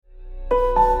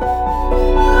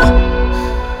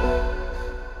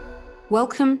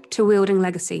Welcome to Wielding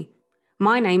Legacy.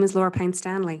 My name is Laura Payne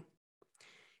Stanley.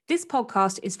 This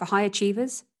podcast is for high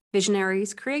achievers,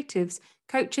 visionaries, creatives,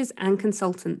 coaches, and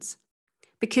consultants.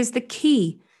 Because the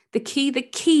key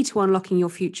to unlocking your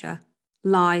future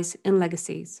lies in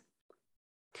legacies.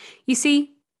 You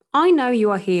see, I know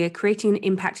you are here creating an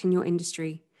impact in your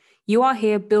industry. You are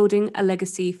here building a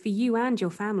legacy for you and your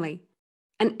family.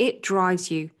 And it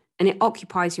drives you and it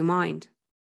occupies your mind.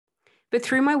 But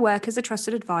through my work as a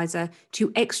trusted advisor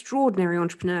to extraordinary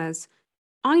entrepreneurs,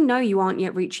 I know you aren't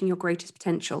yet reaching your greatest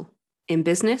potential in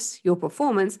business, your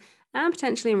performance, and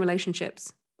potentially in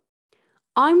relationships.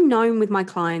 I'm known with my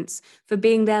clients for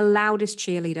being their loudest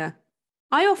cheerleader.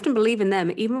 I often believe in them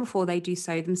even before they do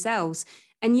so themselves,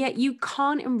 and yet you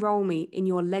can't enroll me in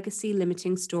your legacy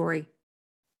limiting story.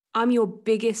 I'm your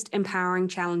biggest empowering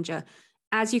challenger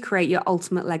as you create your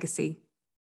ultimate legacy.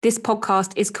 This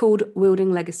podcast is called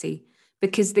Wielding Legacy,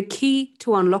 because the key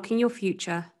to unlocking your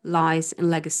future lies in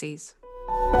legacies.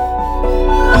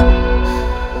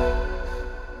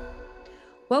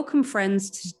 Welcome,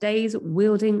 friends, to today's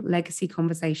Wielding Legacy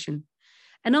conversation.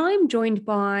 And I'm joined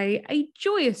by a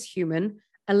joyous human,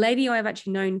 a lady I've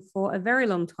actually known for a very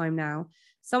long time now,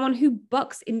 someone who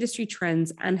bucks industry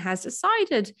trends and has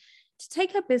decided to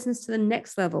take her business to the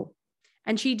next level.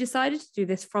 And she decided to do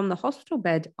this from the hospital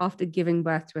bed after giving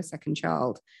birth to a second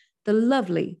child. The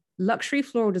lovely luxury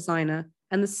floral designer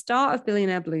and the star of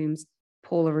Billionaire Blooms,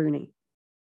 Paula Rooney.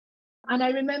 And I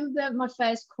remember my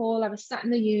first call, I was sat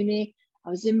in the uni, I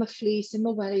was in my fleece, in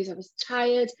my wellies, I was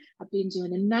tired, I'd been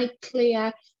doing a night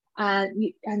clear,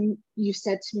 and you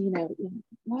said to me,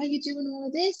 why are you doing all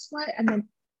of this? Why? And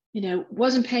then,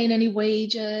 wasn't paying any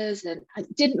wages, and I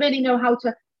didn't really know how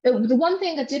to. The one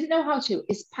thing I didn't know how to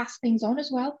is pass things on as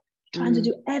well, trying to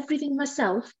do everything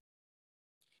myself.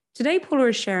 Today, Paula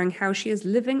is sharing how she is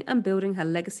living and building her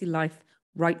legacy life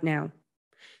right now,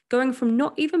 going from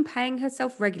not even paying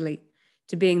herself regularly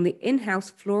to being the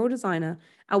in-house floral designer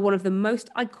at one of the most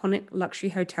iconic luxury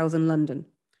hotels in London,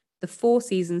 the Four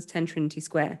Seasons 10 Trinity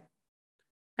Square.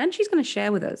 And she's going to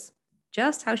share with us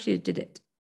just how she did it.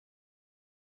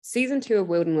 Season 2 of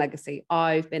Wielding Legacy,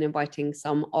 I've been inviting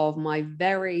some of my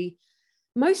very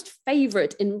most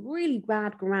favorite in really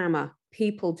bad grammar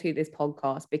people to this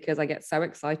podcast because I get so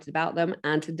excited about them.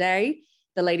 And today,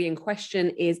 the lady in question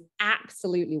is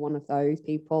absolutely one of those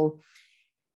people.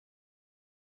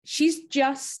 She's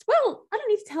just, well, I don't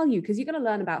need to tell you because you're going to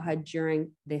learn about her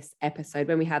during this episode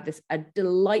when we have a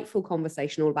delightful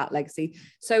conversation all about legacy.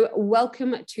 So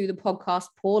welcome to the podcast,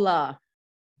 Paula.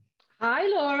 Hi,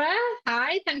 Laura.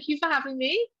 Hi, thank you for having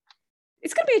me.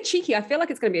 It's going to be I feel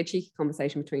like it's going to be a cheeky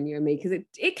conversation between you and me because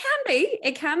it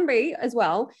can be as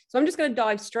well. So I'm just going to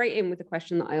dive straight in with the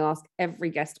question that I ask every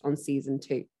guest on season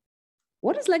 2.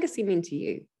 What does legacy mean to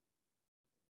you?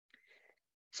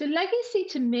 So legacy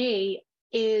to me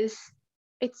it's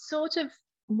sort of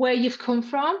where you've come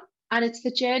from and it's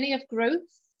the journey of growth.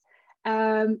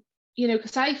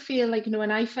 Because I feel like,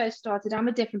 when I first started, I'm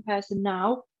a different person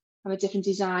now. I'm a different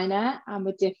designer. I'm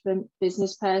a different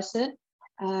business person.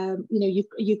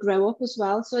 You grow up as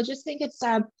well. So I just think it's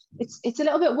a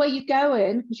little bit where you're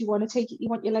going because you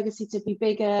want your legacy to be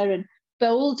bigger and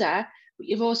bolder. But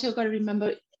you've also got to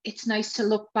remember it's nice to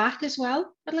look back as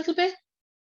well a little bit.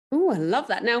 Oh, I love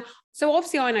that. Now, so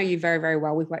obviously I know you very, very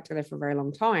well. We've worked together for a very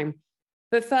long time.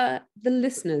 But for the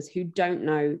listeners who don't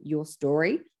know your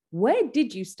story, where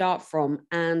did you start from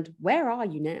and where are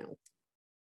you now?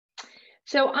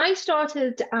 So I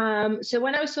started, so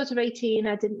when I was sort of 18,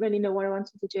 I didn't really know what I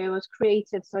wanted to do. I was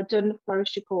creative, so I'd done a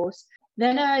forestry course.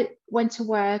 Then I went to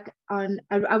work I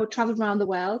would travel around the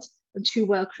world on 2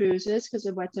 world cruises because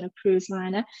I worked on a cruise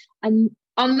liner. And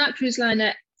on that cruise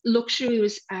liner, luxury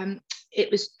was, it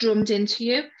was drummed into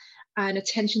you and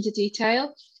attention to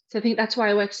detail. So I think that's why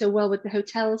I work so well with the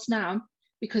hotels now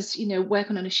because,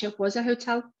 working on a ship was a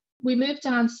hotel. We moved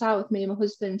down south, me and my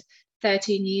husband,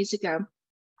 13 years ago.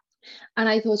 And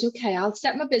I thought, okay, I'll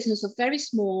set my business up very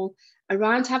small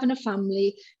around having a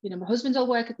family. My husband will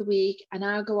work at the week and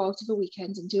I'll go out of a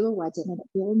weekend and do a wedding and it'll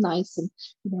be all nice and,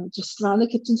 just around the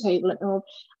kitchen table at home.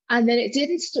 And then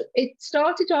it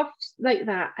started off like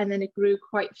that and then it grew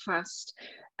quite fast.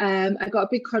 I got a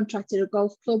big contract at a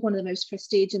golf club, one of the most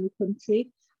prestige in the country.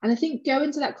 And I think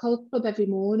going to that golf club every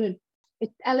morning,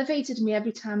 it elevated me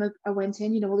every time I went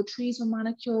in. All the trees were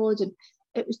manicured and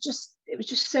it was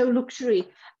just so luxury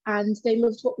and they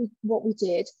loved what we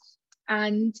did.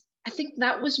 And I think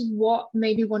that was what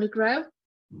made me want to grow.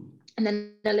 And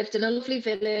then I lived in a lovely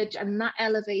village and that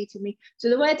elevated me. So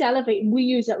the word elevate, we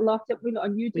use it a lot, don't we?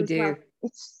 On YouTube as well.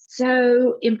 It's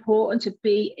so important to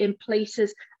be in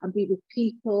places and be with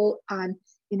people and,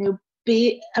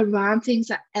 be around things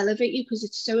that elevate you, because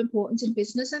it's so important in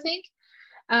business, I think.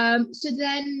 So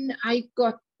then I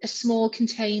got a small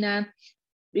container,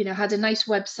 had a nice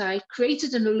website,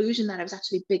 created an illusion that I was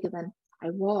actually bigger than I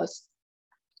was.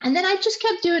 And then I just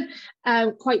kept doing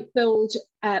quite bold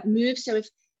moves. So if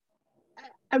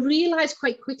I realized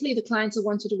quite quickly the clients I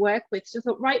wanted to work with, so I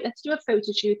thought, right, let's do a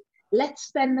photo shoot. Let's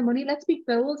spend the money. Let's be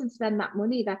bold and spend that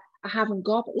money that I haven't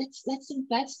got, but let's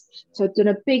invest. So I've done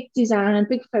a big design,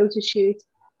 big photo shoot,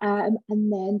 and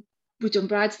then we've done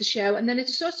Brides the Show, and then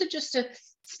it's sort of just a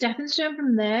stepping stone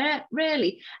from there,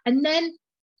 really. And then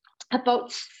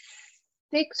about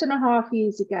 6.5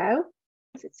 years ago,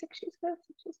 is it 6 years ago?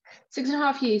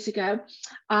 6.5 years ago,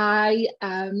 I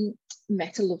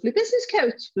met a lovely business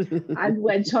coach and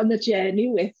went on the journey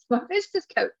with my business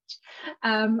coach.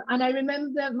 And I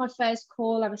remember my first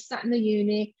call, I was sat in the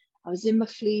uni, I was in my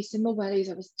fleece, in my wellies,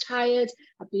 I was tired,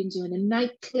 I'd been doing a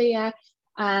night clear,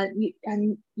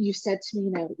 and you said to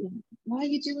me, why are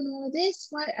you doing all of this?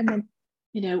 Why? And then,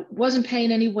 wasn't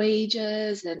paying any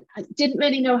wages, and I didn't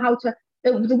really know how to.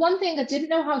 The one thing I didn't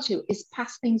know how to is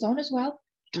pass things on as well,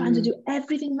 trying to do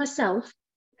everything myself.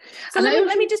 So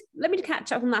let me just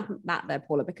catch up on that there,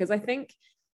 Paula, because I think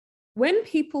when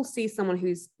people see someone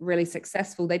who's really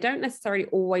successful, they don't necessarily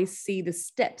always see the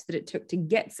steps that it took to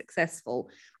get successful,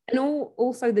 and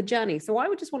also the journey. So I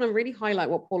would just want to really highlight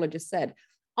what Paula just said.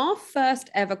 Our first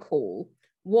ever call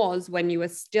was when you were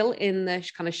still in the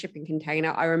kind of shipping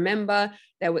container. I remember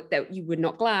you would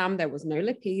not glam. There was no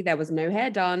lippy. There was no hair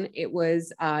done. It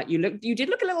was, you did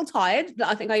look a little tired.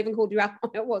 I think I even called you out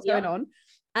on what's going on.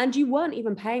 And you weren't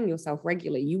even paying yourself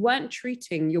regularly. You weren't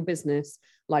treating your business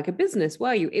like a business,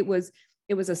 were you? It was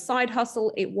a side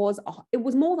hustle. It was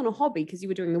more than a hobby because you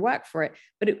were doing the work for it,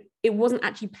 but it wasn't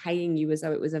actually paying you as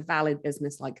though it was a valid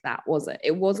business like that, was it?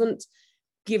 It wasn't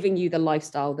giving you the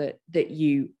lifestyle that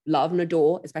you love and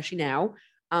adore, especially now.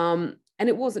 And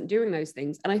it wasn't doing those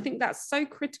things. And I think that's so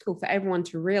critical for everyone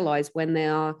to realize when they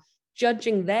are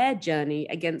judging their journey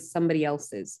against somebody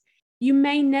else's. You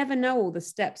may never know all the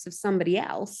steps of somebody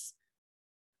else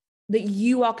that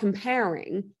you are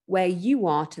comparing where you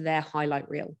are to their highlight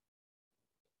reel.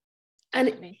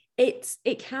 And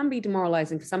it can be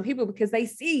demoralizing for some people because they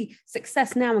see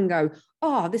success now and go,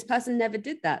 oh, this person never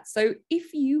did that. So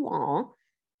if you are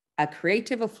a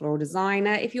creative, a floral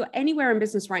designer, if you're anywhere in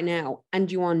business right now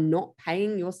and you are not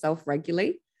paying yourself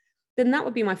regularly, then that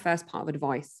would be my first part of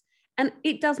advice. And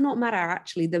it does not matter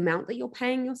actually the amount that you're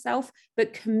paying yourself,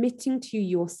 but committing to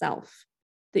yourself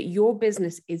that your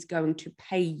business is going to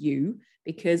pay you,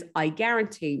 because I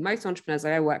guarantee most entrepreneurs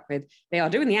that I work with, they are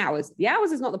doing the hours. The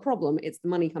hours is not the problem. It's the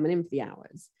money coming in for the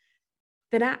hours.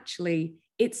 That actually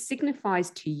it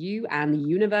signifies to you and the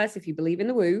universe, if you believe in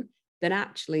the woo, that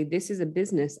actually this is a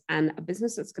business, and a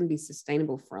business that's going to be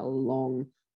sustainable for a long,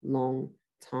 long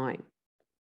time.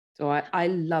 So I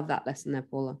love that lesson there,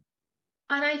 Paula.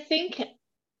 And I think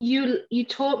you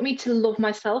taught me to love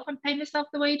myself and pay myself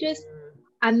the wages.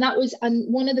 And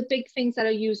one of the big things that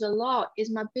I use a lot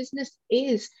is my business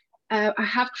is, I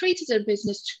have created a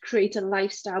business to create a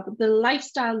lifestyle, but the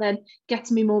lifestyle then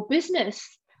gets me more business.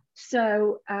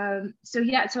 So I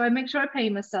make sure I pay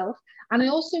myself. And I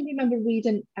also remember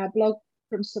reading a blog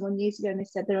from someone years ago, and they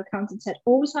said their accountant said,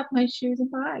 always have nice shoes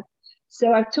and bag.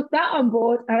 So I took that on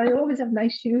board, and I always have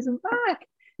nice shoes and bag.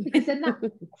 Because then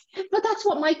but that's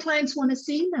what my clients want to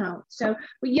see now. So,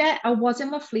 but yeah, I was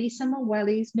in my fleece and my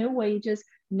wellies, no wages,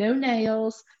 no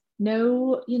nails,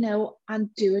 no, I'm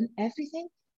doing everything.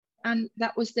 And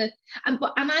that was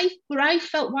I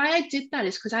felt why I did that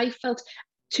is because I felt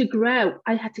to grow,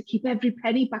 I had to keep every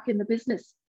penny back in the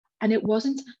business. And it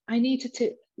wasn't, I needed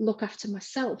to look after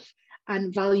myself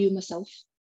and value myself.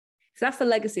 So that's the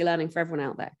legacy learning for everyone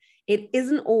out there. It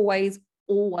isn't always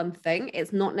all one thing.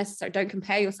 It's not necessary. Don't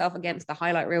compare yourself against the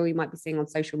highlight reel you might be seeing on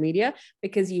social media,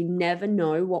 because you never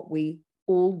know what we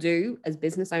all do as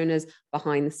business owners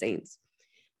behind the scenes.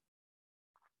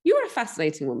 You're a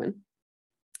fascinating woman.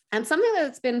 And something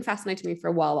that's been fascinating me for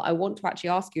a while, I want to actually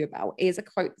ask you about, is a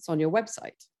quote that's on your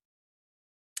website.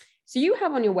 So you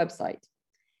have on your website,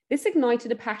 this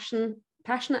ignited a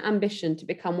passionate ambition to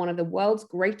become one of the world's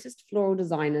greatest floral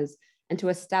designers and to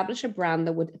establish a brand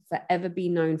that would forever be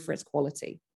known for its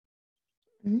quality.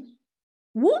 Mm-hmm.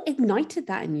 What ignited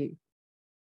that in you?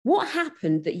 What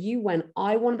happened that you went,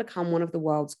 I want to become one of the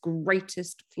world's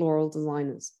greatest floral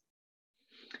designers?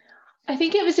 I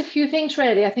think it was a few things,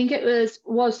 really. I think it was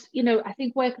I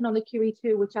think working on the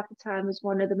QE2, which at the time was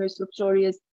one of the most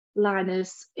luxurious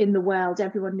liners in the world.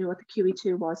 Everyone knew what the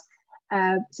QE2 was.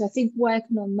 So I think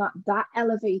working on that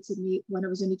elevated me when I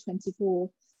was only 24.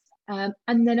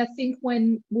 And then I think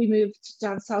when we moved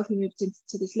down south, we moved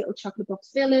into this little chocolate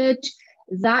box village.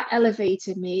 That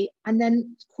elevated me. And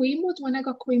then Queenwood, when I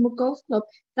got Queenwood Golf Club,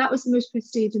 that was the most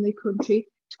prestigious in the country.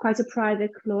 It's quite a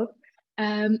private club.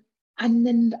 And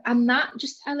that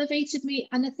just elevated me.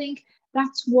 And I think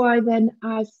that's why then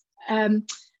I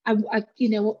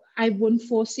won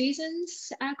 4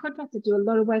 seasons contract. I do a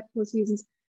lot of work, 4 seasons,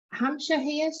 Hampshire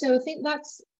here. So I think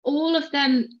that's all of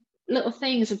them little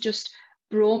things have just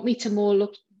brought me to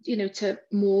to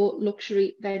more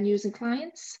luxury venues and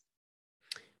clients.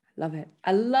 Love it.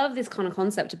 I love this kind of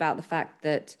concept about the fact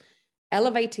that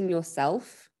elevating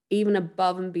yourself even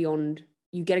above and beyond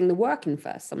you getting the work in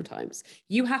first. Sometimes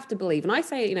you have to believe, and I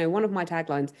say, one of my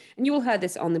taglines, and you all heard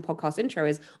this on the podcast intro,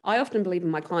 is I often believe in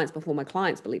my clients before my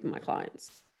clients believe in my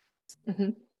clients. Mm-hmm.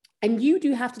 And you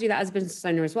do have to do that as a business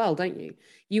owner as well, don't you?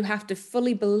 You have to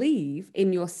fully believe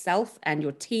in yourself and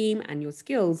your team and your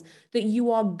skills that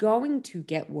you are going to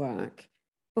get work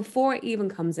before it even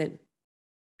comes in.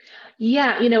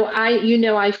 Yeah,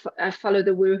 I follow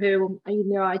the woohoo.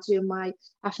 I do my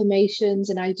affirmations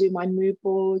and I do my mood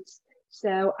boards.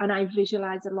 So, and I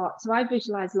visualize a lot. So I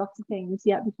visualize lots of things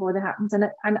before that happens.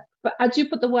 But I do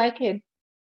put the work in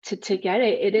to get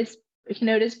it. It is,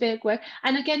 it is big work.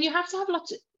 And again, you have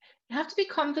to be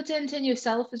confident in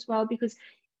yourself as well, because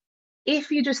if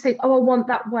you just think, oh, I want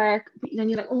that work, but then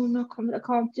you're like, oh, no, I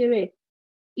can't do it.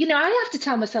 I have to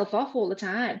tell myself off all the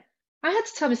time. I had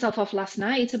to tell myself off last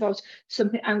night about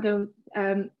something. I'm going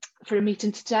for a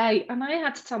meeting today, and I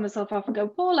had to tell myself off and go,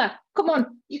 Paula, come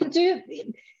on, you can do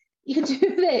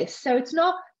this. So it's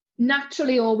not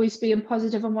naturally always being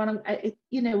positive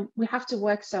and we have to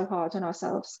work so hard on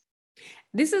ourselves.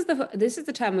 This is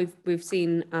the term we've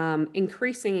seen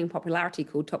increasing in popularity,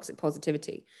 called toxic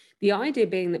positivity. The idea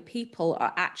being that people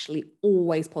are actually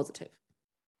always positive,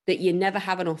 that you never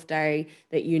have an off day,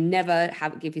 that you never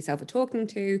give yourself a talking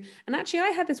to. And actually, I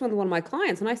had this with one of my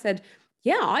clients, and I said,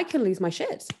 yeah, I can lose my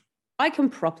shit. I can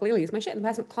properly lose my shit. And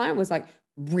the client was like,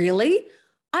 really?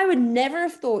 I would never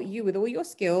have thought you, with all your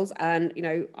skills, and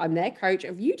I'm their coach,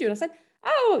 of you do. And I said,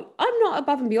 oh, I'm not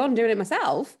above and beyond doing it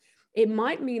myself. It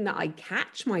might mean that I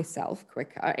catch myself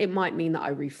quicker. It might mean that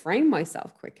I reframe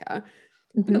myself quicker.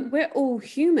 Mm-hmm. But we're all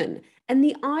human. And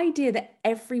the idea that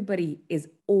everybody is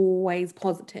always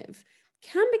positive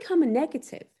can become a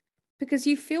negative, because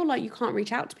you feel like you can't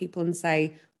reach out to people and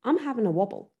say, I'm having a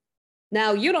wobble.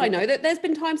 Now, you and I know that there's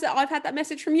been times that I've had that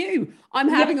message from you. I'm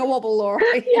having a wobble, Laura.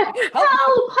 Yeah.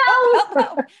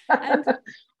 help. And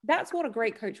that's what a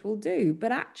great coach will do.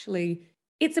 But actually,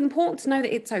 it's important to know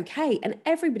that it's okay. And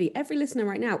every listener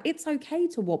right now, it's okay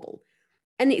to wobble.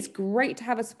 And it's great to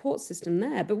have a support system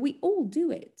there, but we all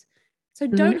do it. So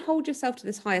don't hold yourself to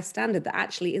this higher standard that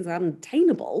actually is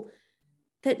unattainable,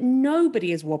 that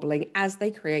nobody is wobbling as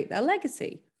they create their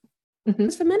legacy.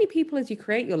 Because for many people, as you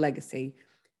create your legacy,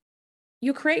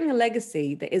 you're creating a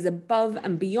legacy that is above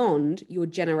and beyond your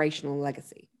generational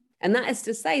legacy. And that is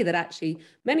to say that actually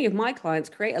many of my clients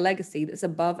create a legacy that's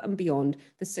above and beyond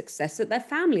the success that their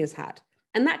family has had.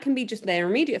 And that can be just their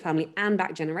immediate family and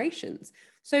back generations.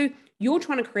 So you're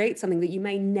trying to create something that you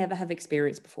may never have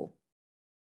experienced before.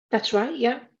 That's right.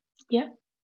 Yeah. Yeah.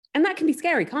 And that can be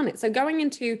scary, can't it? So going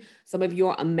into some of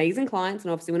your amazing clients,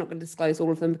 and obviously we're not going to disclose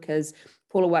all of them because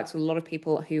Paula works with a lot of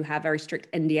people who have very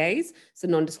strict NDAs, so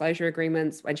non-disclosure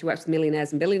agreements. When she works with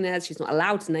millionaires and billionaires, she's not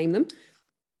allowed to name them.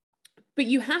 But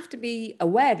you have to be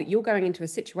aware that you're going into a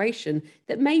situation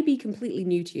that may be completely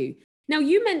new to you. Now,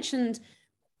 you mentioned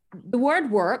the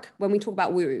word work when we talk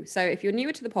about woo-woo. So if you're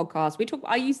newer to the podcast,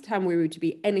 I use the term woo-woo to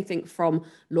be anything from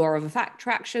law of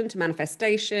attraction to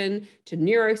manifestation to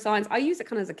neuroscience. I use it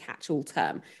kind of as a catch-all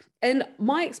term. And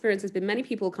my experience has been many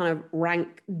people kind of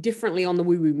rank differently on the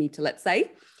woo-woo meter, let's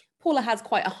say. Paula has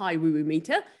quite a high woo-woo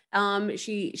meter.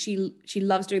 She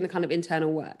loves doing the kind of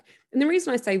internal work. And the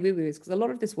reason I say woo-woo is because a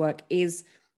lot of this work is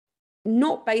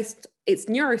not based, it's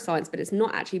neuroscience, but it's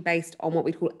not actually based on what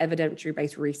we call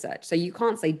evidentiary-based research. So you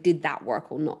can't say, did that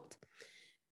work or not?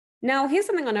 Now, here's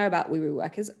something I know about woo-woo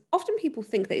work is often people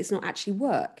think that it's not actually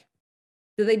work,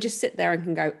 that they just sit there and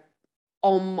can go,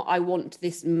 I want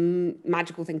this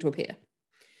magical thing to appear.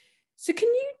 So can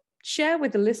you share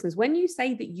with the listeners, when you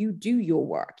say that you do your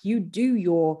work, you do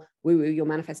your woo-woo, your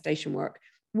manifestation work,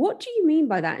 what do you mean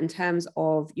by that in terms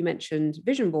of, you mentioned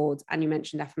vision boards and you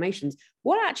mentioned affirmations.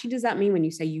 What actually does that mean when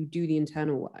you say you do the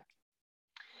internal work?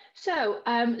 So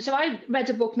I read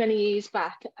a book many years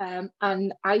back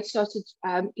and I started,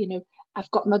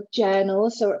 I've got my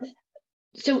journal. So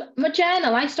my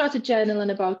journal, I started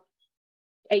journaling about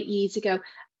 8 years ago.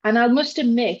 And I must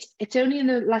admit, it's only in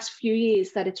the last few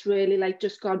years that it's really like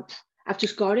just gone, I've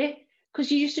just got it.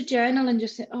 because you used to journal and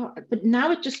just say, oh, but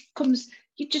now it just comes,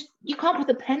 you can't put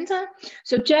the pen down.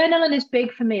 So journaling is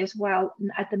big for me as well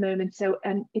at the moment. So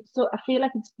it's so, I feel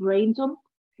like it's brain dump.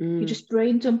 You're just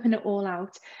brain dumping it all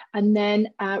out, and then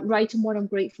writing what I'm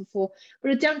grateful for.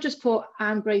 But I don't just put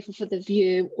I'm grateful for the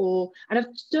view, and I've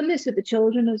done this with the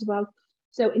children as well.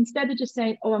 So instead of just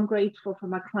saying, oh, I'm grateful for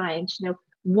my clients,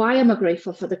 why am I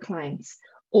grateful for the clients?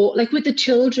 Or like with the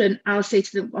children, I'll say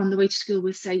to them on the way to school,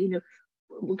 we'll say,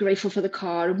 we're grateful for the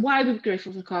car. And why are we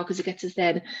grateful for the car? Because it gets us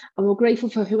there. And we're grateful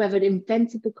for whoever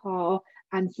invented the car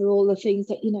and for all the things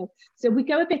that, So we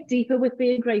go a bit deeper with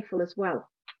being grateful as well.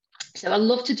 So I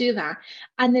love to do that.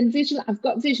 And then I've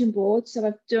got vision boards. So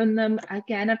I've done them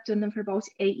for about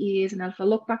 8 years. And if I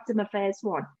look back to my first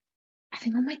one, I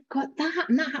think, oh my God, that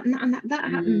happened,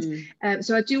 that happened.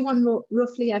 So I do one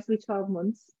roughly every 12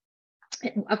 months.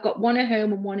 I've got one at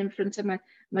home and one in front of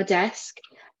my desk.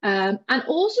 And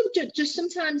also just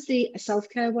sometimes the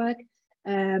self-care work,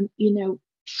 trying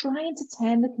to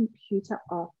turn the computer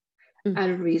off at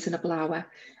a reasonable hour.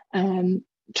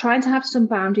 Trying to have some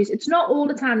boundaries. It's not all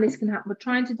the time this can happen, but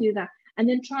trying to do that. And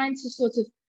then trying to sort of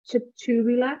to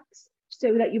relax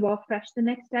so that you are fresh the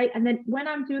next day. And then when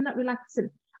I'm doing that relaxing,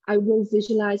 I will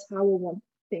visualize how I want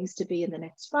things to be in the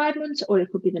next 5 months, or it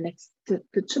could be the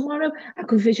tomorrow. I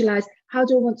could visualize, how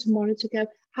do I want tomorrow to go?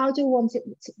 How do I want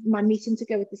my meeting to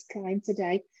go with this client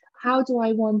today? How do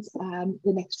I want the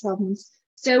next 12 months?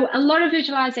 So a lot of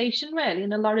visualization really,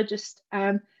 and a lot of just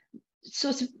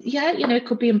sort of, it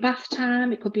could be in bath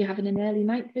time, it could be having an early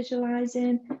night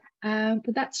visualizing,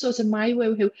 but that's sort of my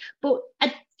woohoo. But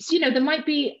there might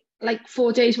be like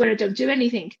 4 days where I don't do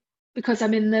anything because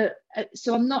I'm in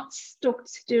so I'm not stuck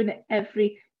to doing it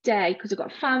every day because I've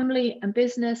got family and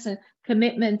business and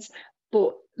commitments.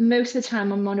 But most of the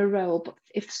time I'm on a roll. But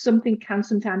if something can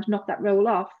sometimes knock that roll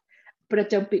off, but I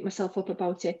don't beat myself up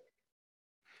about it.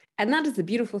 And that is the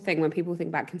beautiful thing when people think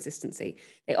about consistency.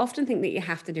 They often think that you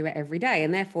have to do it every day.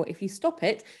 And therefore, if you stop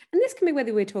it, and this can be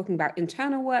whether we're talking about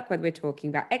internal work, whether we're talking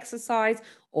about exercise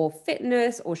or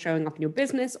fitness or showing up in your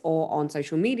business or on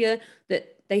social media,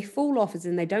 that they fall off as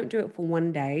in they don't do it for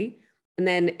one day. And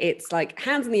then it's like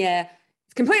hands in the air.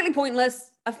 It's completely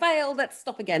pointless. I failed. Let's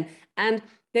stop again. And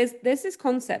there's this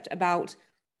concept about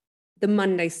the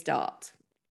Monday start.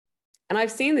 And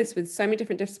I've seen this with so many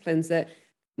different disciplines that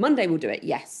Monday will do it,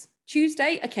 yes.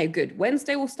 Tuesday, okay, good.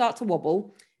 Wednesday will start to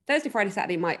wobble. Thursday, Friday,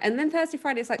 Saturday might. And then Thursday,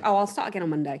 Friday, it's like, oh, I'll start again on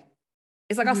Monday.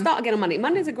 It's like, I'll start again on Monday.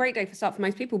 Monday's a great day for start for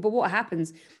most people. But what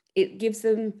happens, it gives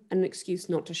them an excuse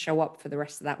not to show up for the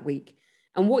rest of that week.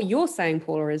 And what you're saying,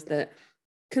 Paula, is that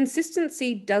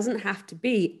consistency doesn't have to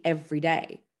be every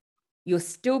day. You're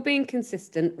still being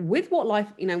consistent with what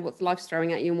what life's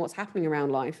throwing at you and what's happening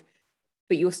around life.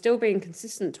 But you're still being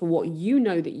consistent to what you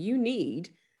know that you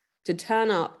need to turn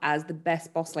up as the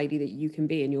best boss lady that you can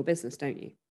be in your business, don't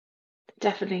you?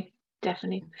 Definitely.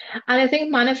 And I think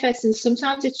manifesting,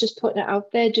 sometimes it's just putting it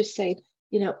out there, just saying,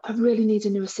 I really need a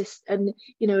new assistant,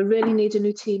 and, I really need a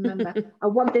new team member. I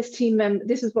want this team member,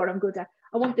 this is what I'm good at.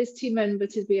 I want this team member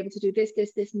to be able to do this,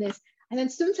 this, this, and this. And then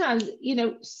sometimes,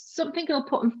 something will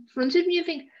put in front of you, you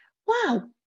think, wow.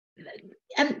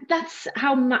 And that's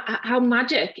how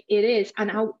magic it is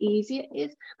and how easy it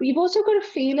is. But you've also got to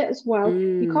feel it as well.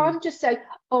 You can't just say,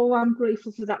 oh, I'm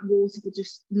grateful for that water, but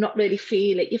just not really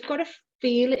feel it. You've got to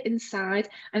feel it inside.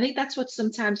 I think that's what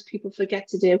sometimes people forget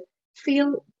to do.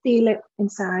 Feel it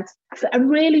inside and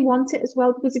really want it as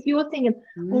well. Because if you're thinking,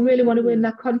 oh, I really want to win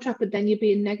that contract, but then you're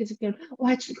being negative, going, oh,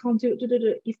 I actually can't do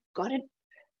it. You've got to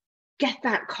get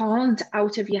that can't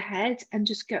out of your head and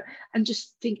just go and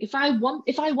just think, if I want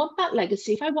that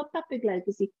legacy, if I want that big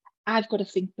legacy, I've got to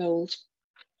think bold.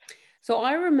 So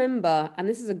I remember, and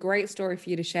this is a great story for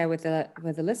you to share with the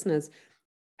listeners,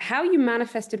 how you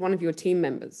manifested one of your team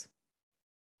members.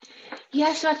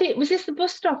 Yeah, so I think, was this the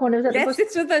bus stop one? Was it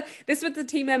yes, this was the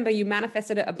team member you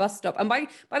manifested at a bus stop. And by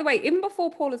the way, even before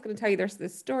Paula's going to tell you the rest of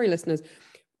this story, listeners,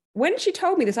 when she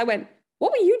told me this, I went,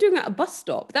 what were you doing at a bus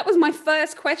stop? That was my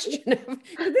first question.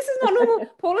 This is not normal,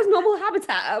 Paula's normal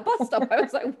habitat at a bus stop. I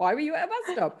was like, why were you at a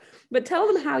bus stop? But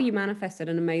tell them how you manifested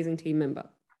an amazing team member.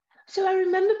 So I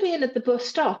remember being at the bus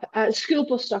stop, school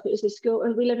bus stop. It was the school.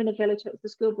 We live in a village. It was the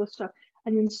school bus stop.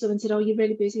 And then someone said, oh, you're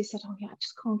really busy. I said, oh, yeah, I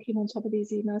just can't keep on top of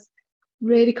these emails.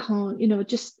 Really can't,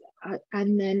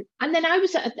 and then I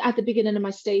was at the beginning of my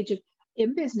stage of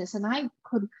in business, and I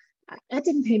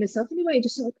didn't pay myself any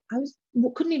wages. So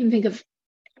couldn't even think of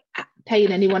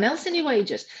paying anyone else any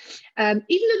wages. Even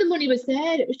though the money was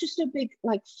there, it was just a big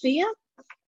fear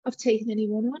of taking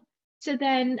anyone on. So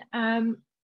then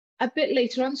a bit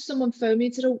later on, someone phoned me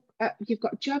and said, oh, you've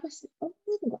got a job. I said, oh,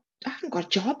 I haven't got a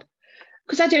job.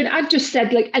 I've just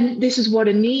said like, and this is what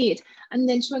I need. And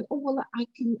then she went, oh, well, I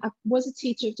was a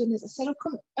teacher, I've done this. I said,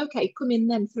 oh, come in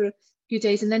then for a few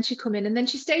days. And then she come in and then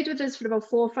she stayed with us for about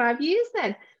 4 or 5 years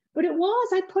then. But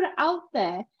I put it out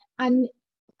there and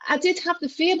I did have the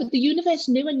fear, but the universe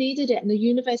knew I needed it. And the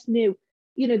universe knew,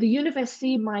 the universe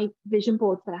see my vision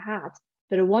boards that I had,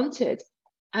 that I wanted.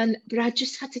 But I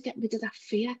just had to get rid of that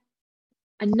fear.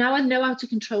 And now I know how to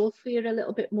control fear a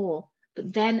little bit more.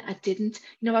 But then I didn't.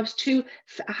 I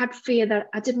had fear that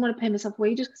I didn't want to pay myself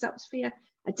wages because that was fear.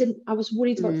 I was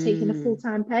worried about taking a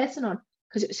full-time person on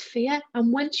because it was fear.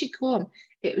 And when she come,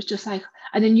 it was just like,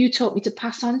 and then you taught me to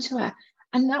pass on to her.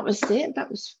 And that was it.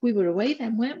 We were away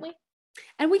then, weren't we?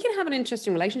 And we can have an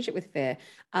interesting relationship with fear.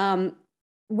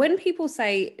 When people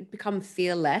say become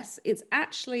fearless, it's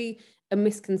actually a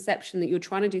misconception that you're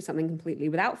trying to do something completely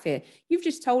without fear. You've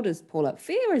just told us, Paula,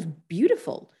 fear is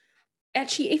beautiful.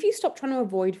 Actually, if you stop trying to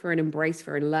avoid fear and embrace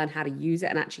fear and learn how to use it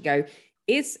and actually go,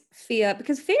 is fear,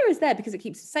 because fear is there because it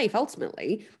keeps us safe.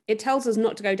 Ultimately, it tells us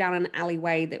not to go down an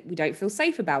alleyway that we don't feel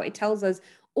safe about. It tells us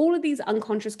all of these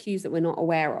unconscious cues that we're not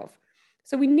aware of.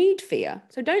 So we need fear.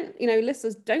 So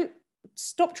listeners, don't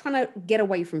stop trying to get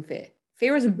away from fear.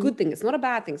 Fear is a good thing. It's not a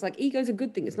bad thing. It's like ego is a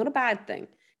good thing. It's not a bad thing.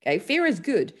 Okay. Fear is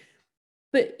good,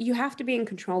 but you have to be in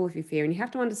control of your fear and you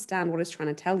have to understand what it's trying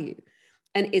to tell you.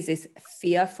 And is this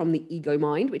fear from the ego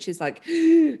mind, which is like,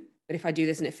 but if I do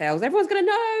this and it fails, everyone's going to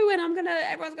know, and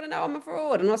everyone's going to know I'm a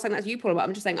fraud. I'm not saying that's you, Paul, but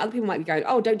I'm just saying other people might be going,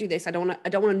 oh, don't do this. I don't want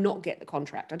to not get the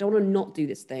contract. I don't want to not do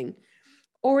this thing.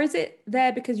 Or is it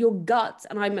there because your gut,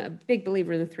 and I'm a big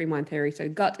believer in the 3-mind theory, so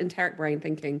gut, enteric brain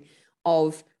thinking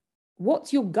of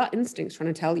what's your gut instincts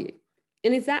trying to tell you?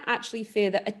 And is that actually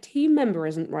fear that a team member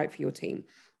isn't right for your team?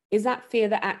 Is that fear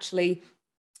that actually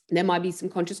there might be some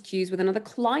conscious cues with another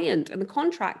client and the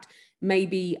contract may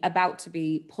be about to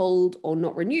be pulled or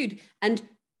not renewed, and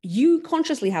you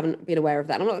consciously haven't been aware of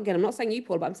that? I'm not saying you,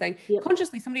 Paul, but I'm saying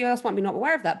consciously somebody else might be not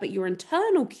aware of that, but your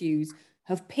internal cues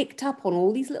have picked up on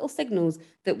all these little signals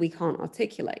that we can't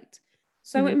articulate.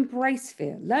 So embrace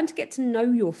fear, learn to get to know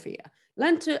your fear,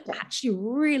 learn to actually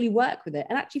really work with it.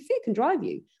 And actually fear can drive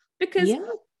you, because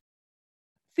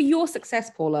for your success,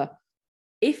 Paula,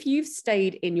 if you've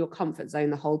stayed in your comfort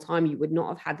zone the whole time, you would not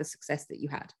have had the success that you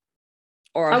had,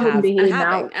 or I wouldn't be here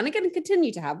now. And again,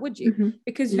 continue to have, would you?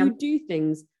 Because you do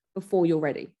things before you're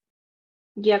ready.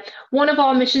 Yeah. One of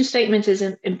our mission statements is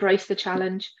embrace the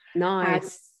challenge.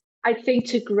 Nice. I think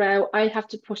to grow, I have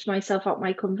to push myself out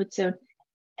my comfort zone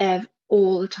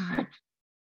all the time.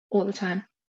 And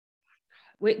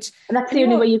that's the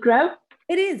only way you grow.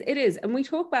 It is. And we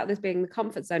talk about this being the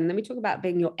comfort zone, and then we talk about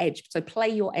being your edge. So play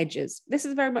your edges. This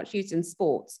is very much used in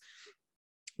sports.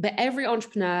 But every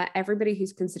entrepreneur, everybody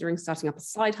who's considering starting up a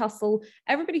side hustle,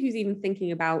 everybody who's even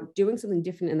thinking about doing something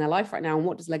different in their life right now, and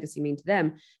what does legacy mean to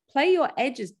them? Play your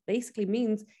edges basically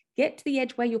means get to the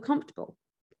edge where you're comfortable.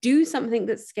 Do something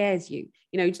that scares you,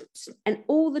 and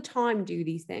all the time do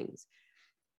these things.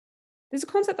 There's a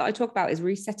concept that I talk about is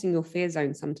resetting your fear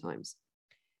zone sometimes.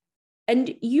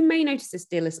 And you may notice this,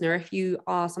 dear listener, if you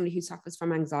are somebody who suffers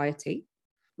from anxiety,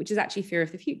 which is actually fear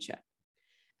of the future,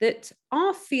 that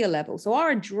our fear level, so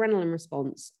our adrenaline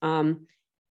response,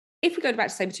 if we go back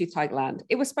to saber-toothed tiger land,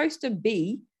 it was supposed to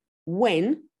be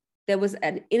when there was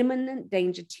an imminent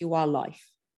danger to our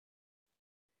life.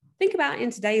 Think about it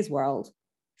in today's world.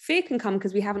 Fear can come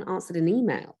because we haven't answered an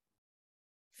email.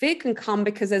 Fear can come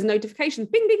because there's notifications.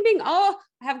 Bing, bing, bing. Oh,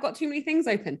 I have got too many things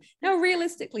open. Now,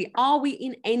 realistically, are we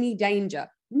in any danger?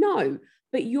 No,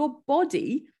 but your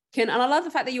body can, and I love the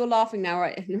fact that you're laughing now,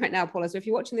 right now, Paula. So if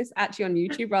you're watching this actually on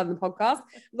YouTube rather than podcast,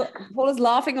 look, Paula's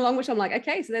laughing along, which I'm like,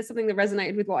 okay, so there's something that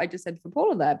resonated with what I just said for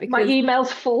Paula there. Because my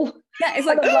email's full. Yeah, it's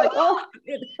like, oh.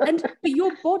 But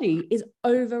your body is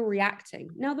overreacting.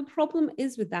 Now, the problem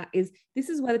is with that is this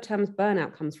is where the term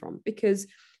burnout comes from, because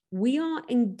we are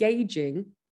engaging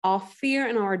our fear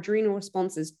and our adrenal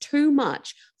responses too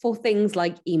much for things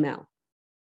like email.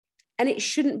 And it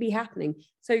shouldn't be happening.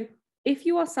 So if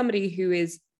you are somebody who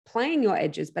is playing your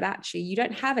edges, but actually you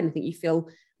don't have anything, you feel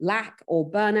lack or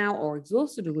burnout or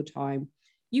exhausted all the time,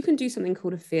 you can do something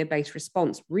called a fear-based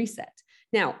response reset.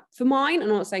 Now, for mine, I'm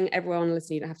not saying everyone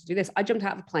listening, you don't have to do this. I jumped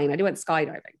out of a plane. I went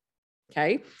skydiving.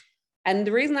 Okay. And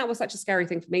the reason that was such a scary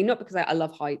thing for me, not because I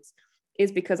love heights, is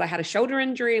because I had a shoulder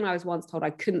injury and I was once told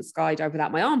I couldn't skydive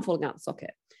without my arm falling out the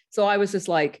socket. So I was just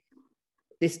like,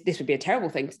 this would be a terrible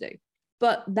thing to do.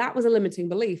 But that was a limiting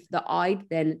belief that I'd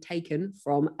then taken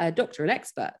from a doctor, an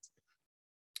expert.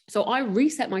 So I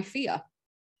reset my fear.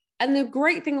 And the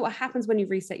great thing what happens when you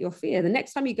reset your fear, the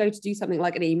next time you go to do something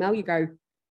like an email, you go,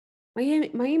 my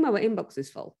email inbox is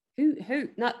full. Who?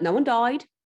 No one died.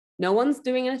 No one's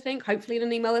doing anything. Hopefully in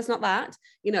an email, it's not that.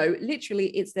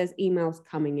 Literally there's emails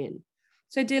coming in.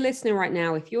 So dear listener, right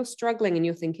now, if you're struggling and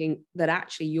you're thinking that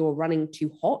actually you're running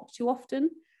too hot too often,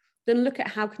 then look at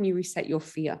how can you reset your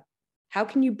fear? How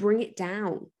can you bring it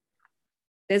down?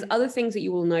 There's other things that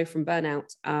you will know from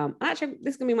burnout. Actually,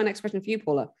 this is going to be my next question for you,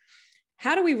 Paula.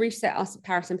 How do we reset our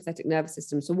parasympathetic nervous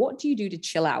system? So what do you do to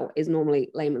chill out is normally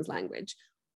layman's language.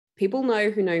 People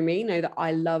who know me know that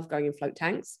I love going in float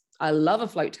tanks. I love a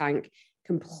float tank,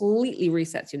 completely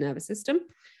resets your nervous system.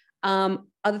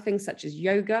 Other things such as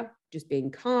yoga, just being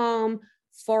calm,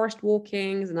 forest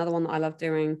walking is another one that I love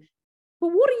doing. But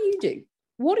what do you do?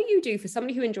 What do you do for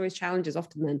somebody who enjoys challenges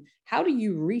often then? How do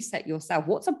you reset yourself?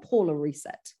 What's a Paula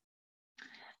reset?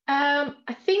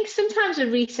 I think sometimes a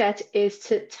reset is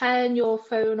to turn your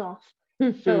phone off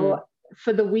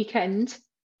for the weekend.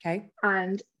 Okay.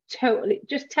 And totally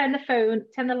just turn the phone,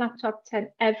 turn the laptop, turn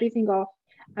everything off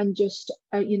and just,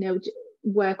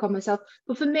 work on myself.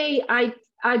 But for me,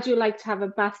 I do like to have a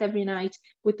bath every night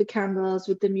with the candles,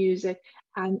 with the music.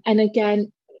 And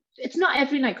again, it's not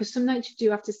every night because some nights you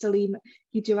do have to still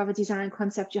you do have a design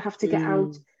concept, you have to get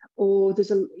out, or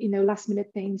there's a last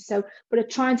minute thing. So, but I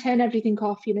try and turn everything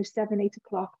off, 7, 8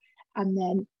 o'clock, and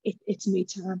then it's me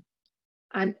time.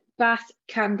 And bath,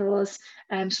 candles,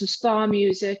 some spa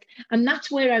music, and that's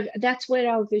where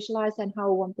I'll visualize then how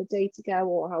I want the day to go,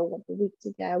 or how I want the week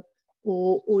to go,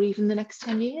 or even the next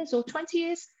 10 years or 20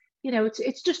 years.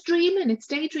 It's just dreaming, it's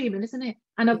daydreaming, isn't it?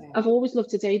 And I've always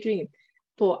loved to daydream,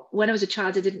 but when I was a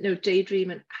child, I didn't know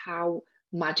daydreaming how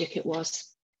magic it was.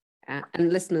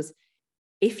 And listeners,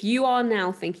 if you are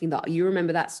now thinking that you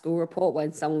remember that school report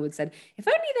when someone would said, if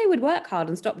only they would work hard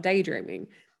and stop daydreaming.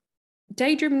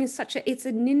 Daydreaming is it's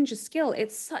a ninja skill.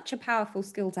 It's such a powerful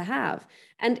skill to have.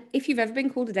 And if you've ever been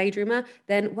called a daydreamer,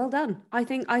 then well done. I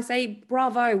think I say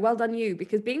bravo, well done you,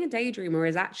 because being a daydreamer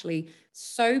is actually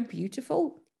so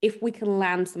beautiful if we can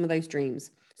land some of those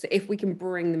dreams. So if we can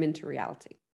bring them into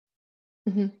reality.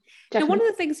 Mm-hmm. Now, one of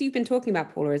the things you've been talking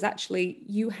about, Paula, is actually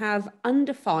you have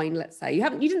undefined, let's say,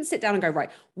 you didn't sit down and go, right,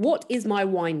 what is my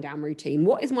wind down routine?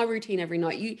 What is my routine every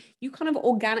night? You kind of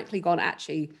organically gone,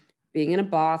 actually, being in a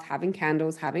bath, having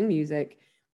candles, having music,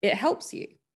 it helps you.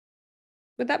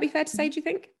 Would that be fair to say, do you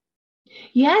think?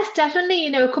 Yes, definitely.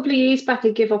 A couple of years back, I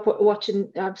gave up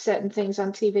watching certain things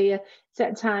on TV at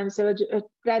certain times. So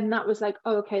then that was like,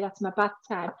 oh, okay, that's my bath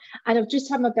time. And I've just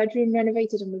had my bedroom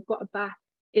renovated and we've got a bath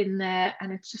in there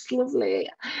and it's just lovely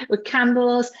with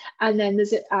candles. And then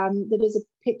there's a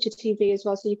picture TV as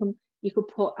well. So you could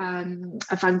put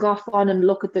a Van Gogh on and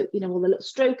look at the, all the little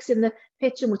strokes in the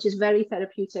picture, which is very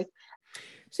therapeutic.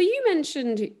 So you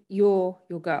mentioned your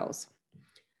girls.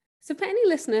 So for any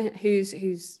listener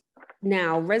who's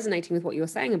now resonating with what you're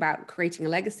saying about creating a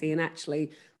legacy, and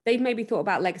actually they've maybe thought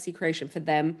about legacy creation for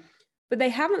them, but they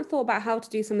haven't thought about how to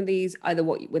do some of these, either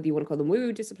whether you want to call them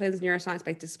woo disciplines,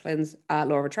 neuroscience-based disciplines,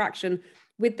 law of attraction,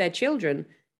 with their children.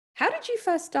 How did you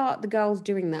first start the girls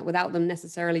doing that without them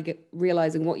necessarily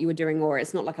realizing what you were doing, or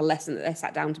it's not like a lesson that they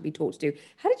sat down to be taught to do?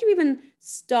 How did you even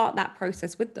start that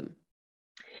process with them?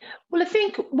 Well, I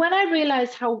think when I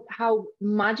realized how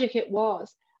magic it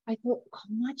was, I thought,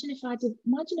 imagine if I did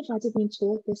been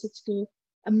taught this at school.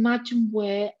 Imagine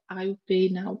where I would be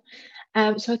now.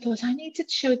 So I thought I need to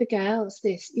show the girls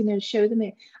this, show them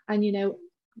it. And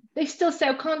they still say,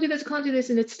 I can't do this,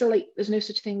 and it's still like there's no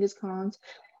such thing as can't.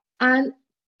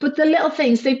 But the little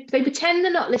things, they pretend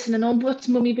they're not listening. Oh, what's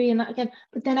mummy being that again?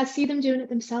 But then I see them doing it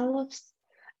themselves.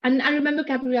 And I remember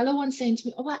Gabriella once saying to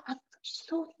me, oh, I've just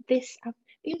thought this, I've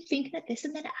been thinking of this,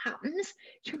 and then it happens.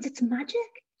 She went, it's magic.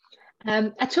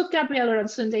 I took Gabriella on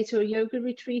Sunday to a yoga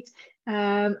retreat,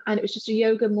 and it was just a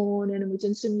yoga morning, and we've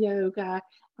done some yoga,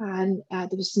 and there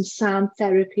was some sound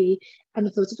therapy. And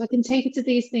I thought, if I can take her to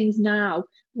these things now,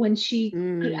 when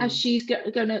as she's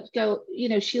gonna go,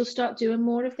 she'll start doing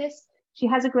more of this. She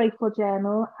has a grateful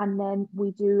journal, and then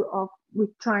we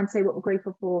try and say what we're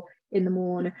grateful for in the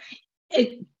morning.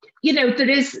 There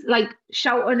is like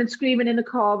shouting and screaming in the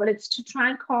car, but it's to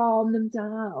try and calm them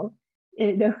down,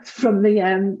 from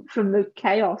the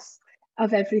chaos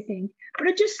of everything. But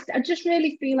I just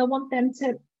really feel I want them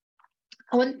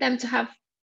to have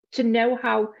to know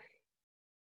how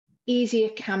easy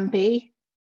it can be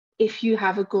if you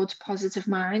have a good positive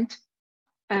mind.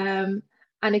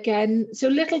 And again, so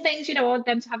little things, I want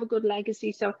them to have a good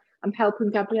legacy. So I'm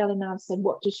helping Gabriella now, saying,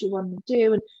 what does she want to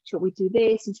do? And should we do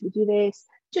this? And should we do this?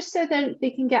 Just so that they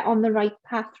can get on the right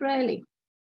path, really.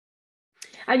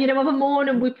 And of a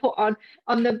morning we put on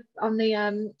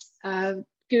the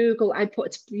Google, I put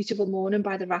It's a Beautiful Morning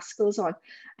by the Rascals on,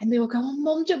 and they will go, oh,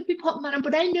 Mum, don't be putting that on.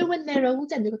 But I know when they're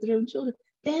older and they've got their own children,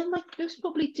 they might just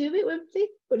probably do it, won't they?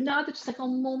 But now they're just like, oh,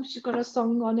 Mum, she's got a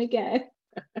song on again.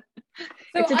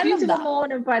 So It's a I love Beautiful that.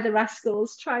 Morning by the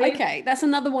Rascals. Try it. Okay, that's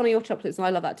another one of your chocolates, and I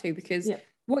love that too, because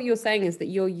what you're saying is that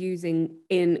you're using,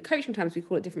 in coaching terms, we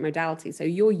call it different modalities. So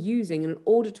you're using an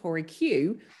auditory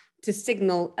cue to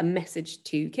signal a message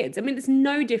to kids. I mean, it's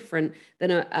no different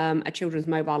than a children's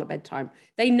mobile at bedtime.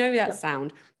 They know that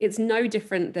sound. It's no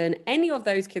different than any of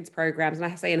those kids' programs. And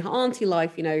I say in Auntie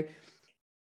Life, you know,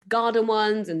 garden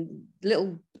ones and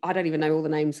little, I don't even know all the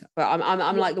names, but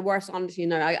I'm like the worst auntie, you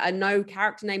know. I know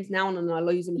character names now and then I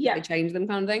lose them because they change them,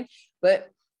 kind of thing.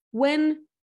 But when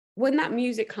that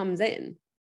music comes in,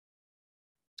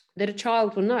 that a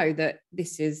child will know that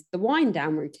this is the wind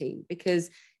down routine, because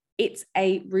it's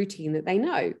a routine that they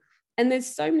know. And there's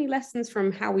so many lessons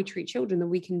from how we treat children that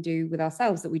we can do with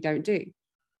ourselves that we don't do.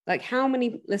 Like, how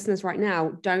many listeners right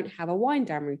now don't have a wind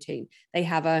down routine? They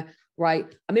have a, right,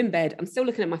 I'm in bed, I'm still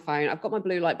looking at my phone, I've got my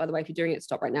blue light, by the way, if you're doing it,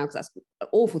 stop right now, because that's an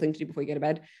awful thing to do before you go to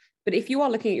bed. But if you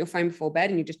are looking at your phone before bed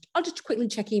and I'll just quickly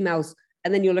check emails,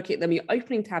 and then you'll look at them, you're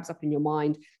opening tabs up in your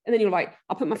mind, and then you're like,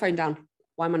 I'll put my phone down.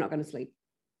 Why am I not going to sleep?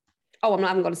 Oh, I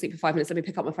haven't gone to sleep for 5 minutes. Let me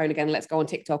pick up my phone again. Let's go on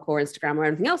TikTok or Instagram or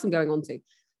anything else I'm going on to.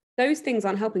 Those things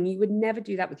aren't helping. You would never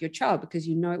do that with your child because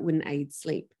you know it wouldn't aid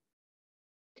sleep.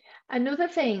 Another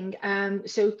thing,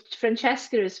 so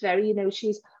Francesca is very, you know,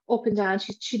 she's up and down.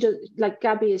 She does, like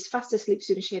Gabby is fast asleep as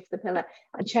soon as she hits the pillow,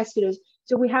 and Francesca does.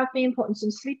 So we have been putting some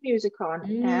sleep music on,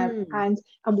 and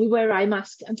we wear eye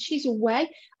masks, and she's away.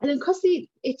 And then because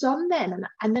it's on then,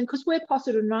 and then because we're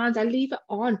pottering around, I leave it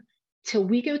on till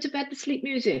we go to bed with sleep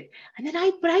music. And then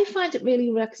I find it really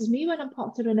relaxes me when I'm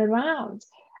pottering around.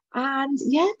 And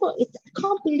but I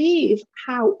can't believe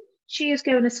how she is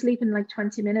going to sleep in like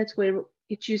 20 minutes, where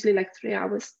it's usually like 3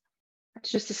 hours. It's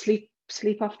just to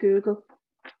sleep off Google.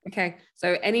 Okay,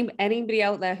 so anybody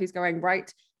out there who's going,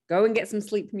 right, go and get some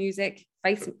sleep music,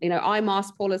 face, you know, eye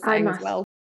mask, Paula's saying as well.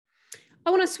 I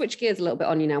want to switch gears a little bit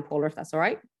on you now, Paula, if that's all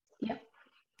right. Yeah.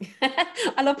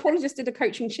 I love Paula just did a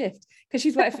coaching shift because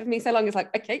she's worked for me so long. It's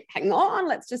like, okay, hang on,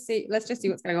 let's just see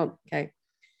what's going on. Okay.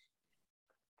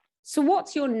 So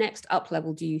what's your next up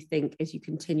level, do you think, as you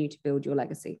continue to build your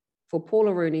legacy for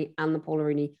Paula Rooney and the Paula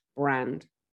Rooney brand?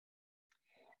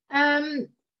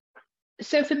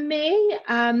 So for me,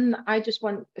 I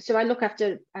look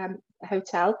after a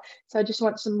hotel. So I just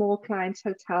want some more clients'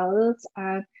 hotels,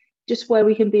 just where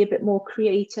we can be a bit more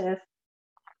creative.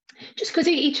 Just because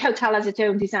each hotel has its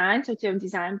own design, so its own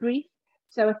design brief.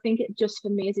 So I think it just for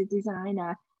me as a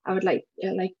designer, I would like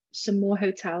some more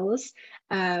hotels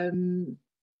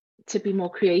to be more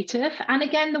creative. And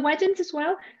again, the weddings as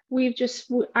well.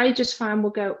 I just find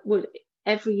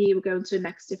every year we're going to the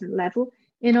next different level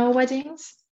in our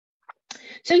weddings.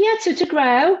 So to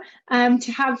grow,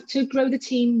 to grow the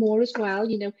team more as well.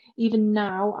 You know, even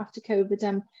now after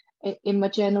COVID, in my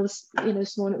journal, you know,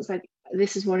 this morning it was like,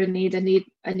 this is what I need. I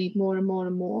need more and more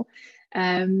and more.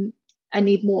 I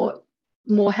need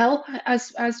more help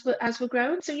as we're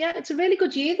growing. So it's a really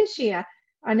good year this year,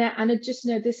 and I just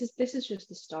know this is just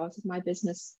the start of my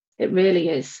business. It really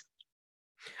is.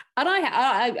 And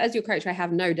I as your coach, I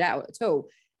have no doubt at all.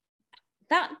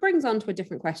 That brings on to a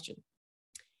different question.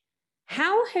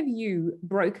 How have you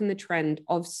broken the trend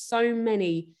of so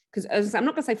many? Because I'm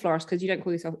not going to say florists, because you don't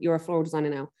call yourself, you're a floral designer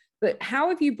now. But how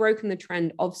have you broken the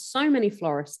trend of so many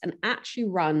florists and actually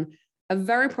run a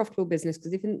very profitable business?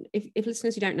 Because if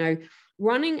listeners who don't know,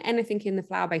 running anything in the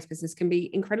flower-based business can be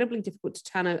incredibly difficult to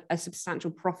turn a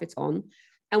substantial profit on,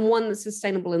 and one that's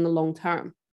sustainable in the long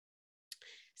term.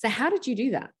 So how did you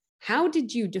do that? How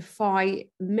did you defy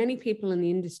many people in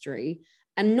the industry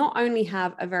and not only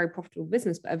have a very profitable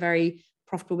business, but a very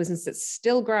profitable business that's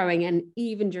still growing, and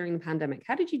even during the pandemic?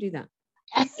 How did you do that?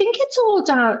 I think it's all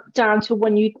down to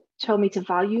when you told me to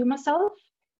value myself,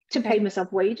 to pay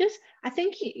myself wages. I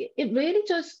think it really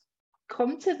does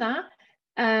come to that,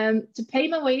 to pay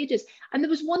my wages. And there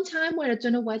was one time where I'd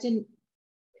done a wedding,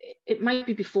 it might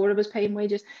be before I was paying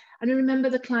wages. And I remember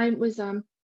the client was, oh,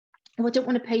 I don't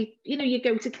want to pay, you know, you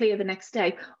go to clear the next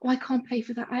day. Oh, I can't pay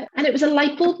for that. And it was a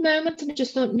light bulb moment. And I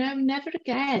just thought, no, never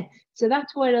again. So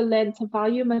that's where I learned to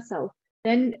value myself.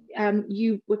 Then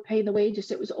you were paying the wages.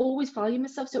 So it was always value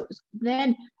myself. So it was,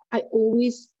 then I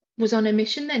always was on a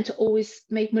mission then to always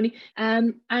make money.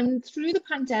 And through the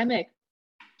pandemic,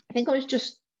 I think I was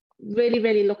just really,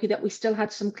 really lucky that we still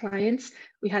had some clients.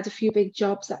 We had a few big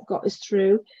jobs that got us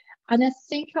through. And I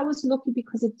think I was lucky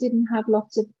because I didn't have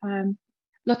lots of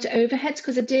overheads,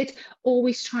 because I did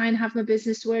always try and have my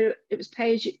business where it was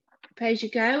pay as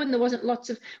you go, and there wasn't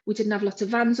we didn't have lots of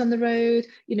vans on the road,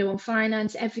 you know, on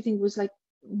finance. Everything was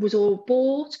all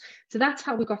bought. So that's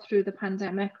how we got through the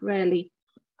pandemic, really.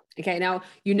 Okay, now,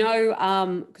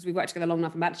 because we've worked together long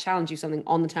enough, I'm about to challenge you something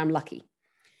on the term lucky.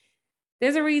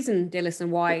 There's a reason, dear listener,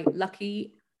 why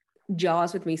lucky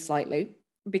jars with me slightly,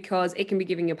 because it can be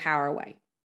giving your power away.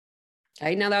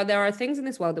 Okay, now there are things in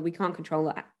this world that we can't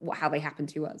control how they happen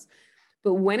to us.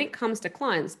 But when it comes to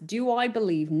clients, do I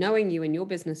believe, knowing you and your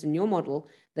business and your model,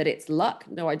 that it's luck?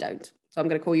 No, I don't. So I'm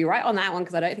going to call you right on that one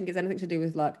because I don't think it's anything to do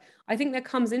with luck. I think that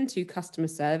comes into customer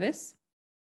service.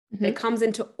 It comes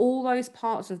into all those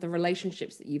parts of the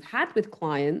relationships that you've had with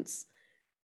clients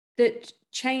that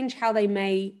change how they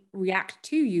may react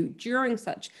to you during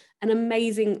such an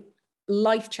amazing,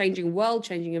 life-changing,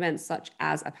 world-changing event such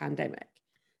as a pandemic.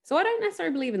 So I don't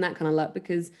necessarily believe in that kind of luck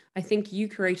because I think you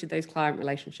created those client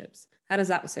relationships. How does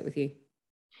that sit with you?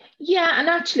 Yeah, and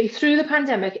actually through the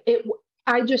pandemic,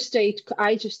 I just stayed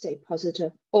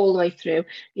positive all the way through.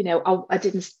 I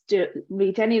didn't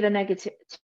read any of the negative.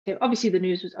 Obviously, the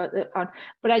news was on,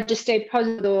 but I just stayed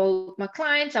positive with all my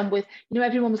clients and with,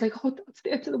 everyone was like, "Oh, that's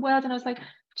the end of the world," and I was like,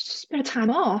 "Just a bit of time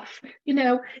off.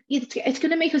 It's going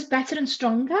to make us better and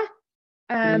stronger."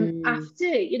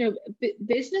 After,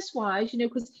 business wise,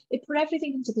 because it put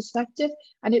everything into perspective,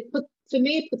 and it put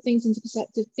things into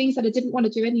perspective, things that I didn't want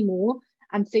to do anymore,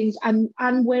 and things and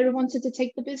where I wanted to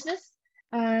take the business.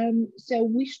 So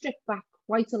we stripped back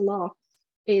quite a lot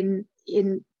in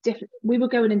different. We were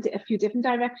going in a few different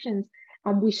directions,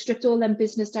 and we stripped all them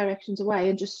business directions away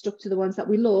and just stuck to the ones that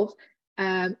we love,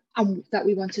 and that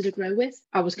we wanted to grow with.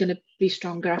 I was going to be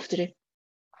stronger after it.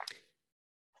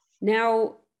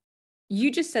 Now, you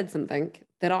just said something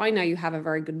that I know you have a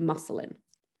very good muscle in,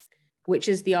 which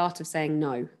is the art of saying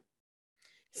no.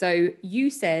 So you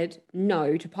said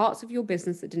no to parts of your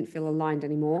business that didn't feel aligned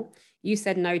anymore. You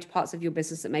said no to parts of your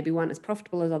business that maybe weren't as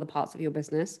profitable as other parts of your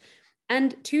business.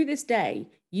 And to this day,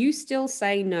 you still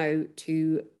say no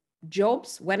to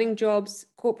jobs, wedding jobs,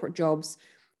 corporate jobs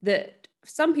that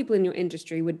some people in your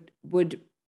industry would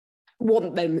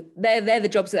want them. They're the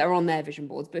jobs that are on their vision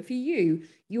boards. But for you,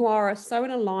 you are so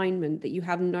in alignment that you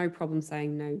have no problem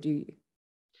saying no, do you?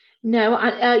 No,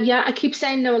 I keep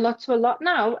saying no to a lot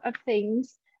now of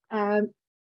things.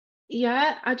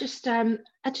 Yeah, and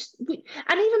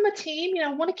even my team,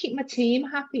 I want to keep my team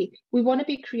happy. We want to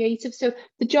be creative. So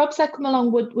the jobs that come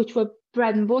along which were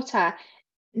bread and butter,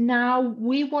 now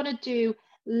we want to do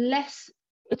less.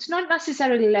 It's not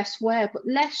necessarily less work, but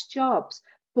less jobs.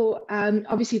 But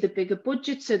obviously the bigger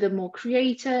budget, so they're more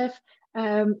creative.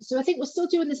 So I think we're still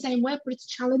doing the same work, but it's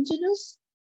challenging us.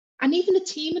 And even the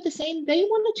team are the same. They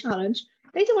want a challenge.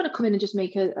 They don't want to come in and just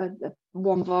make a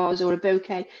one vase or a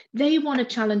bouquet. They want a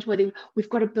challenge where we've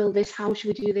got to build this. How should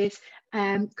we do this?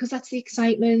 Because that's the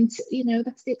excitement.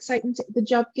 That's the excitement the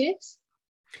job gives.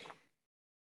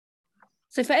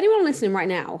 So for anyone listening right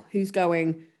now who's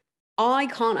going, I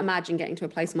can't imagine getting to a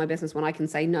place in my business when I can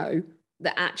say no,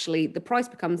 that actually the price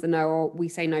becomes the no, or we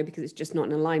say no because it's just not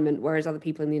in alignment, whereas other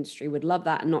people in the industry would love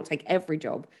that and not take every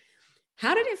job.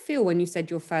 How did it feel when you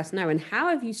said your first no, and how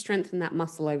have you strengthened that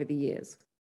muscle over the years?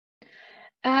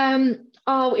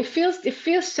 It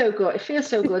feels so good. It feels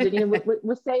so good. And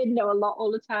we're saying no a lot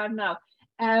all the time now.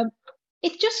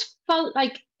 It just felt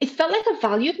like I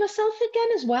valued myself again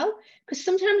as well. Because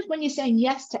sometimes when you're saying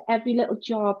yes to every little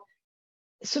job,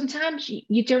 sometimes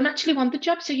you don't actually want the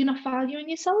job, so you're not valuing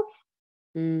yourself.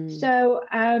 So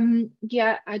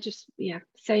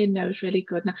saying no is really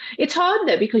good. Now it's hard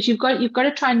though, because you've got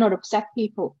to try and not upset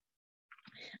people,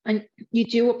 and you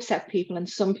do upset people, and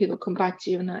some people come back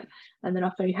to you and they're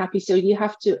not very happy. So you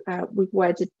have to we've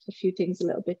worded a few things a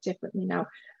little bit differently now.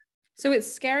 So it's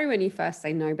scary when you first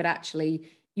say no, but actually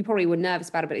you probably were nervous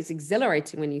about it, but it's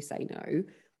exhilarating when you say no.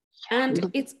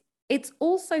 And it's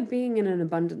also being in an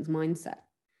abundance mindset.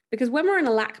 Because when we're in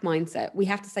a lack mindset, we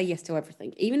have to say yes to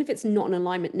everything, even if it's not in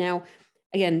alignment. Now,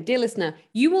 again, dear listener,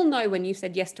 you will know when you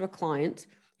said yes to a client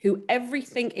who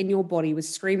everything in your body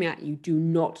was screaming at you, do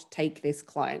not take this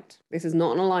client. This is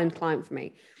not an aligned client for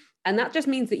me. And that just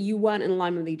means that you weren't in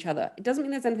alignment with each other. It doesn't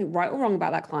mean there's anything right or wrong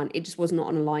about that client. It just was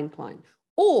not an aligned client.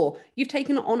 Or you've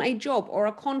taken on a job or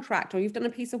a contract, or you've done a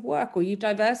piece of work, or you've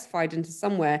diversified into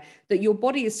somewhere that your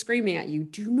body is screaming at you,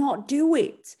 do not do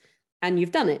it. And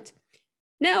you've done it.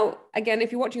 Now, again,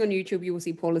 if you're watching on YouTube, you will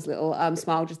see Paula's little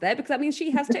smile just there, because that means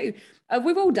she has too.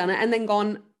 We've all done it and then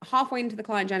gone halfway into the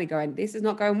client journey going, this is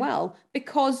not going well,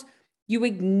 because you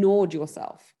ignored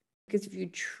yourself. Because if you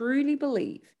truly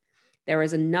believe there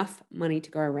is enough money to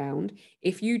go around,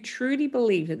 if you truly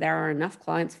believe that there are enough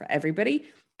clients for everybody,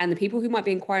 and the people who might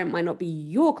be inquiring might not be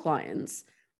your clients,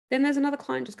 then there's another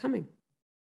client just coming.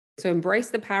 So embrace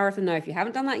the power of the no. If you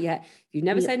haven't done that yet, if you've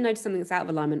never said no to something that's out of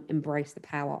alignment, embrace the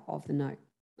power of the no.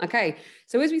 Okay,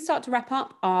 so as we start to wrap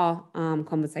up our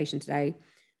conversation today,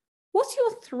 what's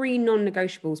your 3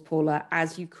 non-negotiables, Paula,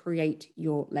 as you create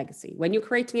your legacy? When you're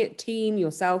creating it, team,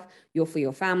 yourself, for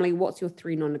your family, what's your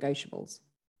 3 non-negotiables?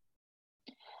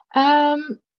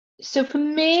 So for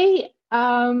me,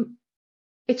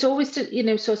 it's always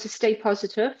to, sort of stay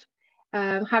positive,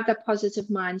 have that positive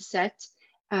mindset,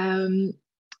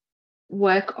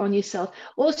 work on yourself.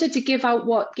 Also to give out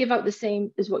the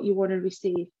same as what you want to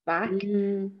receive back,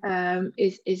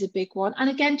 is a big one. And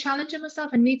again, challenging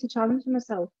myself. I need to challenge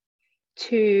myself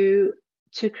to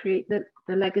create the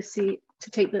legacy,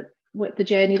 to take the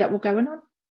journey that we're going on.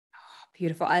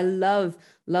 Beautiful. I love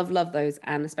those.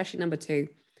 And especially number 2,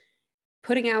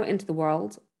 putting out into the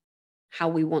world how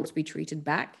we want to be treated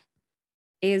back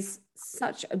is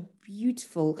such a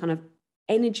beautiful kind of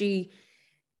energy,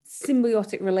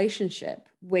 symbiotic relationship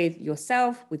with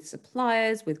yourself, with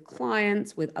suppliers, with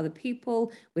clients, with other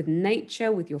people, with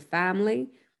nature, with your family.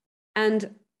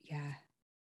 And yeah,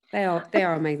 they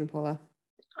are amazing, Paula.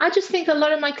 I just think a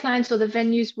lot of my clients, or the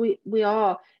venues we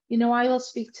are, I will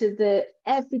speak to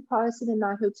every person in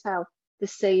that hotel the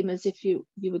same as if you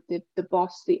were the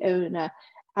boss, the owner.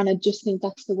 And I just think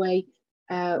that's the way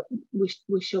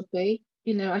we should be.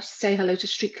 I say hello to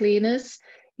street cleaners,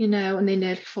 and they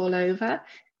nearly fall over.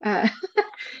 And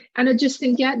I just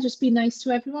think, just be nice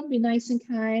to everyone, be nice and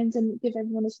kind, and give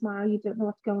everyone a smile. You don't know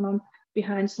what's going on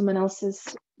behind someone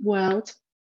else's world.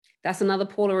 That's another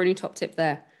Paula Rooney top tip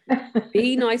there.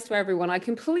 Be nice to everyone. I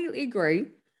completely agree.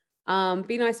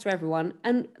 Be nice to everyone.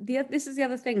 And this is the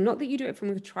other thing, not that you do it from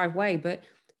a contrived way, but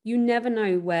you never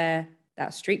know where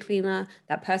that street cleaner,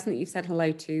 that person that you've said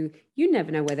hello to, you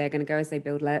never know where they're going to go as they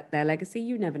build their legacy.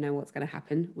 You never know what's going to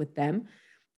happen with them.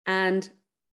 And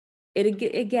it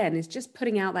again is just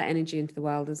putting out that energy into the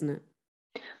world, isn't it?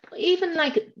 Even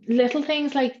like little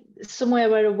things, like somewhere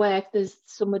where I work, there's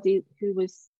somebody who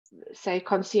was, say,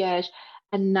 concierge,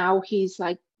 and now he's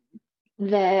like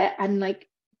there, and like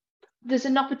there's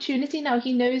an opportunity now.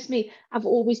 He knows me. I've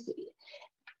always,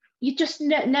 you just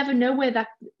never know where that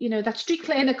street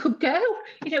cleaner could go.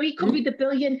 He could be the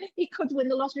billion. He could win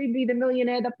the lottery, be the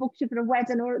millionaire that booked you for a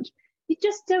wedding, or you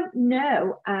just don't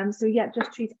know. So yeah,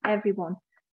 just treat everyone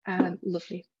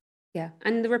lovely. Yeah,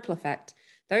 and the ripple effect.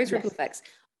 Those ripple effects.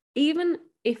 Even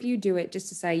if you do it just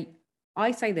to say,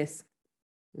 I say this.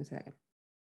 Let me say that again.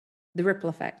 The ripple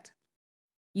effect.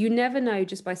 You never know,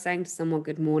 just by saying to someone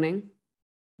good morning,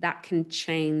 that can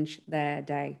change their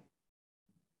day.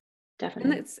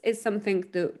 Definitely. And it's something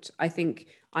that I think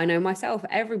I know myself,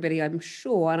 everybody, I'm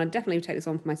sure, and I definitely take this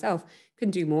on for myself,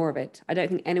 can do more of it. I don't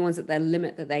think anyone's at their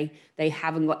limit, that they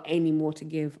haven't got any more to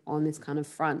give on this kind of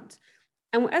front.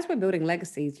 And as we're building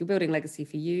legacies, you're building legacy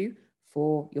for you,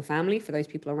 for your family, for those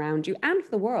people around you, and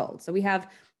for the world. So we have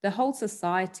the whole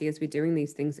society as we're doing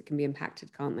these things that can be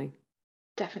impacted, can't they?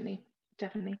 Definitely.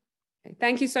 Okay.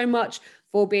 Thank you so much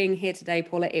for being here today,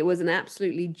 Paula. It was an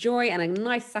absolutely joy and a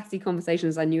nice, sassy conversation,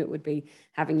 as I knew it would be,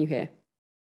 having you here.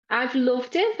 I've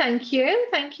loved it. Thank you.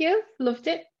 Loved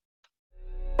it.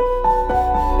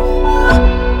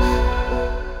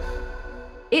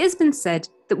 It has been said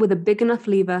that with a big enough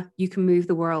lever, you can move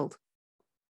the world.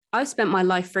 I've spent my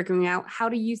life figuring out how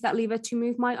to use that lever to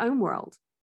move my own world.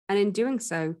 And in doing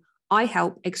so, I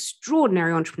help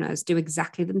extraordinary entrepreneurs do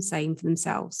exactly the same for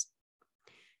themselves.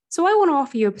 So I want to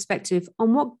offer you a perspective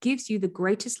on what gives you the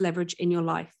greatest leverage in your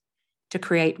life to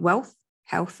create wealth,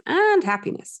 health, and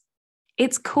happiness.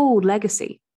 It's called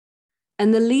legacy.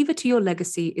 And the lever to your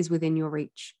legacy is within your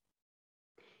reach.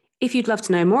 If you'd love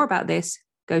to know more about this,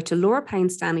 go to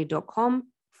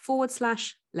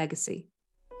laurapaynestanley.com/legacy.